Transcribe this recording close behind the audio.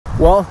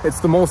Well, it's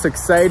the most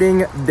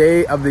exciting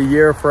day of the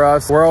year for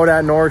us. We're out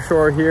at North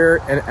Shore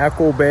here in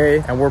Echo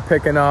Bay, and we're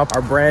picking up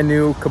our brand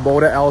new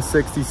Kubota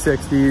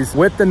L6060s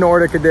with the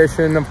Nordic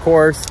edition, of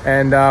course,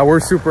 and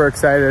we're super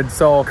excited.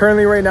 So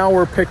currently right now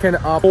we're picking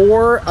up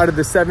 4 out of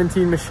the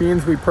 17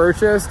 machines we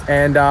purchased,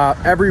 and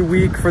every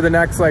week for the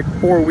next like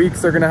 4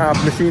 weeks they're gonna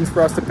have machines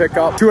for us to pick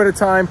up, 2 at a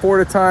time,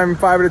 4 at a time,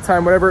 5 at a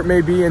time, whatever it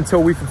may be,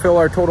 until we fulfill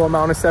our total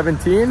amount of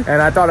 17.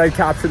 And I thought I'd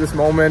capture this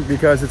moment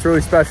because it's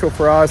really special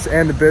for us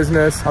and the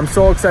business. I'm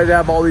so excited to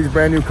have all these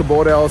brand new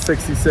Kubota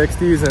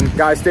L6060s, and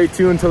guys, stay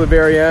tuned till the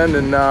very end,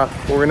 and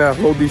we're gonna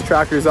load these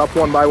tractors up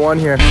one by one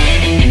here.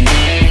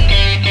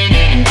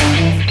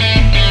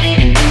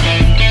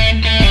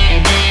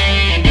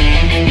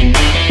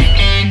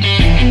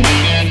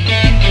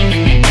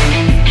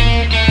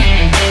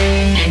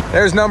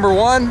 There's number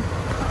 1.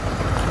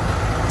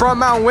 Front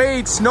mount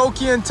weights,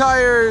 Nokian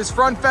tires,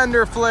 front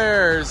fender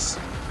flares,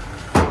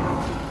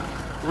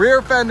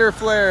 rear fender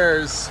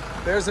flares.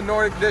 There's a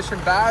Nordic Edition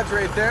badge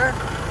right there.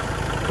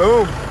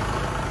 Boom.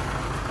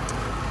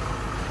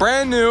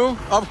 Brand new,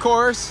 of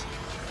course.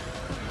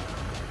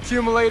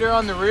 Accumulator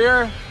on the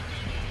rear.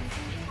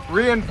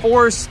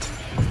 Reinforced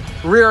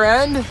rear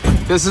end.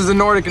 This is the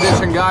Nordic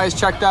Edition, guys.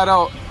 Check that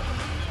out.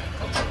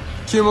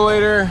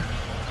 Accumulator.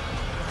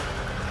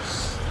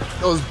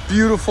 Those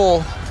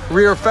beautiful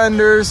rear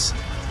fenders.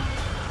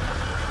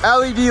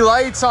 LED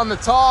lights on the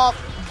top.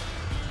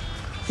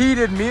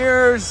 Heated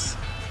mirrors.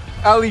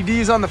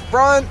 LEDs on the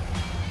front.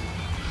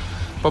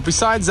 But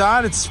besides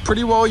that, it's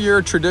pretty well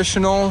your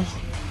traditional,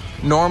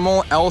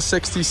 normal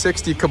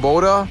L6060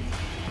 Kubota,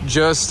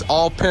 just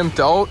all pimped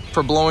out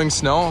for blowing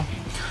snow.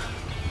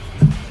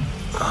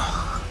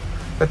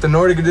 Got the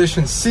Nordic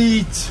Edition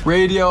seat,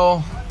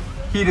 radio,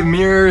 heated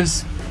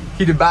mirrors,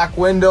 heated back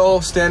window,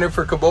 standard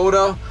for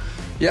Kubota.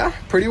 Yeah,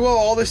 pretty well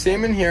all the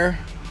same in here.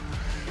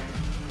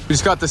 We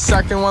just got the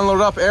second one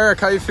loaded up. Eric,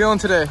 how you feeling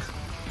today?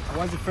 I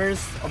was the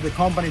first of the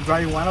company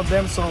driving one of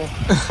them, so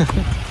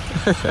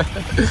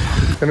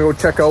gonna go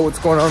check out what's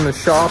going on in the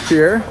shop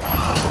here.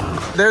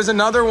 There's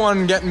another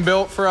one getting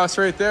built for us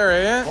right there,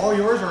 eh? all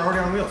yours are already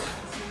on wheels.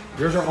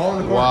 Yours are all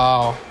in the corner.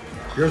 Wow.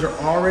 Yours are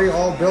already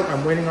all built.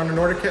 I'm waiting on the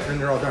Nordic kit, and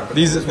they're all done. But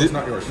this one's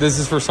not yours. This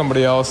is for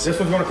somebody else. This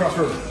one's going across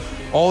the river.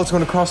 Oh, it's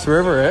going to cross the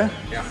river, eh?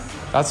 Yeah.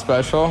 That's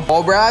special.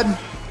 Oh, Brad,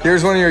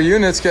 here's one of your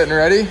units getting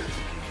ready.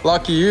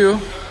 Lucky you.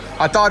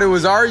 I thought it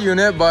was our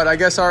unit, but I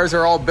guess ours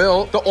are all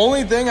built. The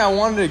only thing I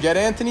wanted to get,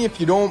 Anthony, if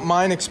you don't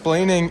mind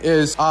explaining,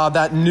 is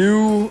that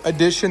new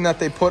addition that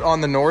they put on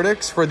the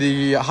Nordics for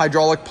the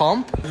hydraulic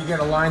pump. You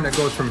get a line that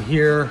goes from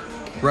here,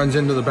 runs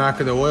into the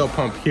back of the oil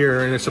pump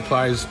here, and it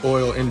supplies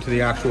oil into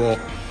the actual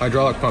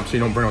hydraulic pump, so you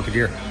don't burn out the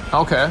gear.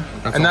 Okay,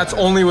 that's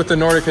only with the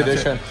Nordic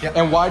edition. Yep.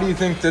 And why do you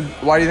think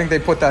they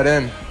put that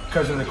in?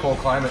 Because in the cold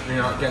climate, you're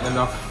not getting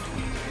enough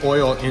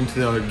oil into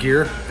the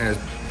gear, and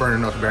it's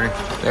burning out the bearing.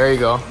 There you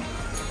go.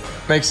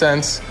 Makes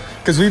sense.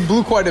 Because we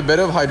blew quite a bit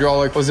of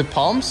hydraulic. Was it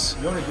pumps?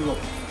 You only blew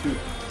 2.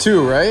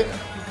 2, right?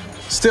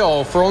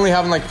 Still, for only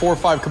having like 4 or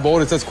 5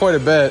 Kubotas, that's quite a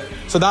bit.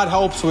 So that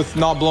helps with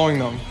not blowing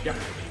them. Yeah.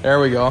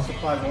 There we go.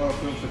 Supplies oil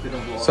to them so they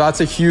don't blow. So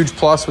that's a huge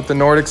plus with the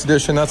Nordics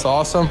edition. That's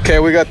awesome. Okay,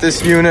 we got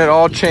this unit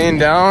all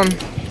chained down.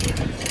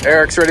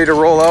 Eric's ready to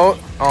roll out.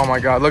 Oh my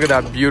God, look at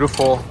that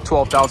beautiful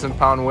 12,000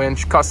 pound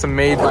winch, custom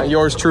made by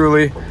yours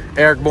truly,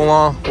 Eric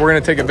Boulon. We're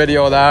gonna take a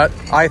video of that.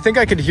 I think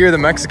I could hear the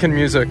Mexican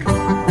music.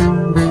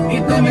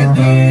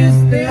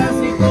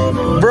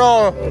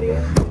 Bro,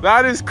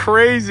 that is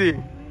crazy.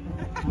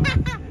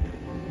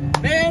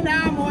 Me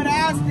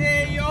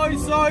enamoraste y hoy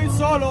soy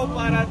solo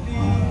para ti.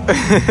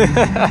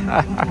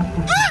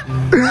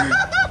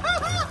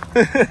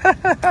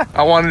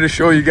 I wanted to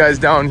show you guys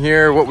down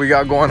here what we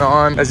got going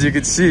on. As you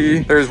can see,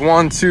 there's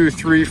 1, 2,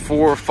 3,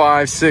 4,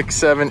 5, 6,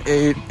 7,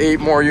 8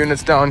 more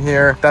units down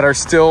here that are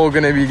still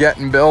gonna be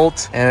getting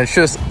built. And it's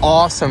just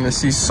awesome to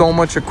see so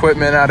much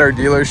equipment at our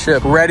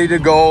dealership ready to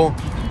go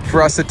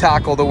for us to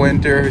tackle the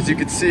winter. As you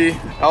can see,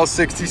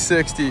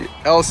 L6060,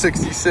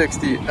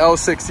 L6060,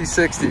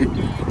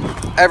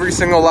 L6060, every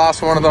single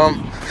last one of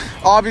them.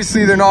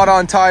 Obviously they're not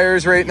on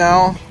tires right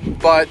now,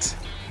 but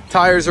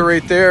tires are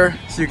right there,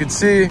 so you can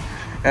see,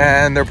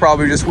 and they're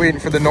probably just waiting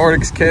for the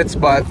Nordics kits.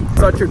 But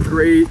such a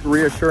great,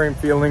 reassuring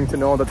feeling to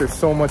know that there's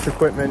so much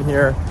equipment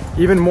here,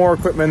 even more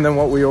equipment than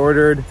what we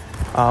ordered.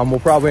 We'll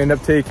probably end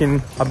up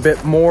taking a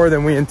bit more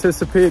than we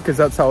anticipate, because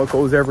that's how it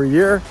goes every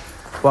year.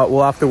 But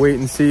we'll have to wait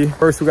and see.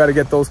 First, we got to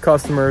get those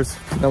customers,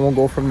 then we'll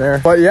go from there.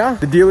 But yeah,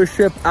 the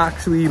dealership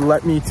actually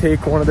let me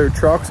take one of their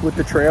trucks with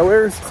the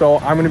trailers. So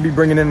I'm going to be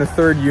bringing in a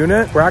 3rd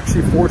unit. We're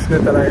actually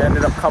fortunate that I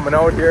ended up coming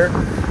out here,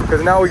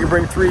 because now we can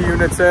bring 3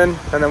 units in,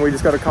 and then we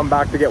just got to come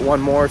back to get 1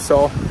 more.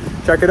 So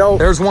check it out.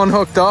 There's one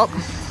hooked up.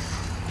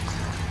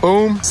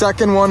 Boom.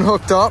 Second one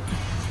hooked up.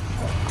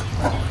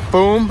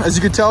 Boom. As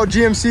you can tell,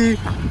 GMC,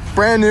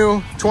 brand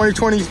new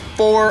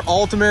 2024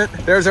 Ultimate.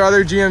 There's our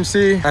other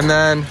GMC. And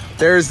then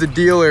There's the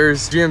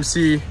dealer's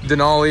GMC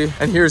Denali,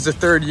 and here's the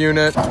third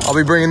unit. I'll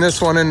be bringing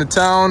this one into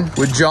town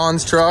with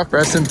John's truck.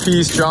 Rest in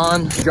peace,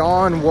 John.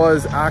 John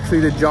was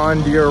actually the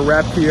John Deere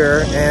rep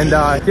here, and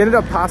he ended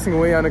up passing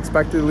away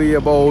unexpectedly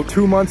about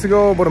 2 months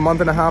ago, about a month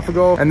and a half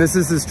ago. And this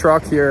is his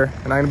truck here,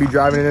 and I'm gonna be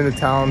driving it into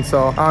town.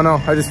 So I don't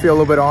know, I just feel a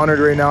little bit honored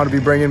right now to be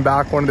bringing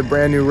back one of the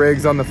brand new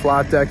rigs on the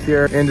flat deck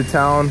here into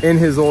town in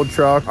his old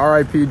truck.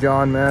 RIP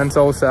John, man,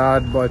 so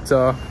sad, but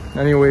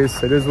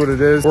anyways, it is what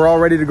it is. We're all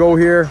ready to go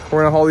here.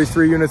 We're gonna haul these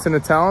 3 units into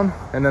town,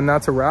 and then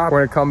that's a wrap. We're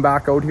gonna come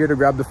back out here to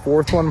grab the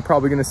 4th one.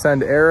 Probably gonna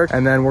send Eric,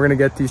 and then we're gonna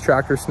get these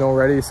tractors snow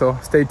ready. So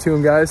stay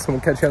tuned, guys, and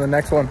we'll catch you on the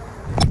next one.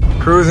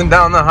 Cruising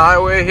down the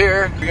highway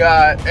here. We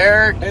got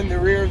Eric in the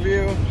rear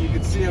view. You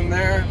can see him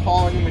there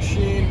hauling the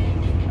machine.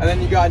 And then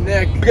you got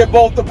Nick. We get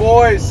both the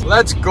boys.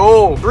 Let's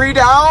go. 3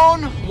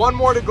 down, 1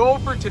 more to go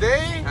for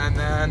today. And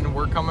then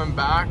we're coming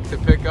back to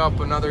pick up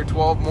another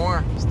 12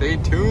 more. Stay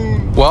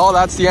tuned. Well,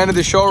 that's the end of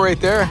the show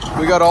right there.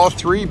 We got all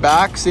 3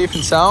 back safe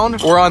and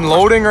sound. We're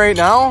unloading right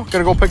now.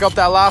 Gonna go pick up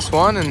that last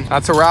one. And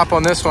that's a wrap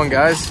on this one,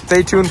 guys.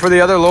 Stay tuned for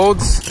the other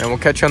loads, and we'll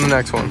catch you on the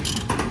next one.